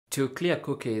To clear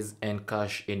cookies and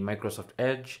cache in Microsoft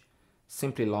Edge,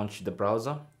 simply launch the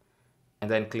browser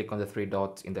and then click on the three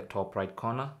dots in the top right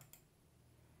corner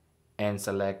and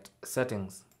select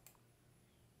Settings.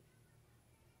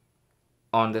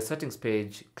 On the settings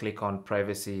page, click on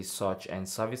Privacy, Search and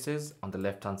Services on the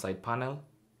left-hand side panel.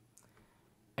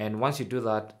 And once you do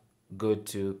that, go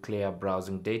to Clear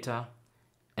Browsing Data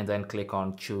and then click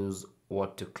on Choose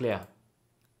What to Clear.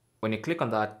 When you click on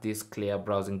that, this Clear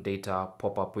Browsing Data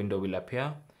pop-up window will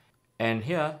appear. And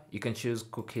here you can choose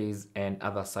cookies and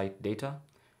other site data.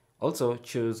 Also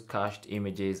choose cached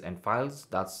images and files.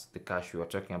 That's the cache we were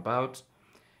talking about.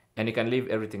 And you can leave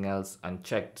everything else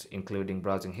unchecked, including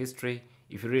browsing history,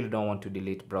 if you really don't want to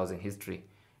delete browsing history.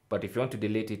 But if you want to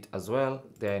delete it as well,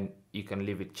 then you can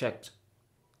leave it checked.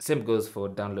 Same goes for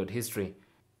download history.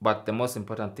 But the most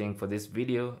important thing for this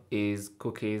video is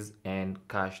cookies and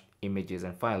cached images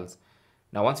and files.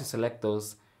 Now, once you select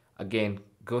those, again,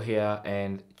 go here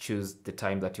and choose the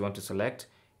time that you want to select.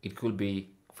 It could be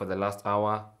for the last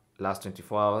hour, last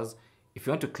 24 hours. If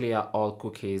you want to clear all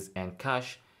cookies and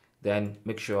cache, then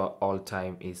make sure all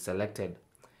time is selected.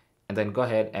 And then go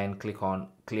ahead and click on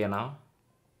Clear Now.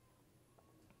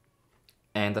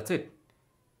 And that's it.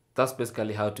 That's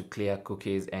basically how to clear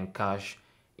cookies and cache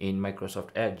in Microsoft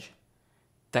Edge.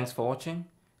 Thanks for watching.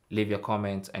 Leave your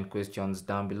comments and questions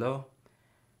down below,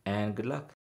 and good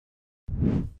luck.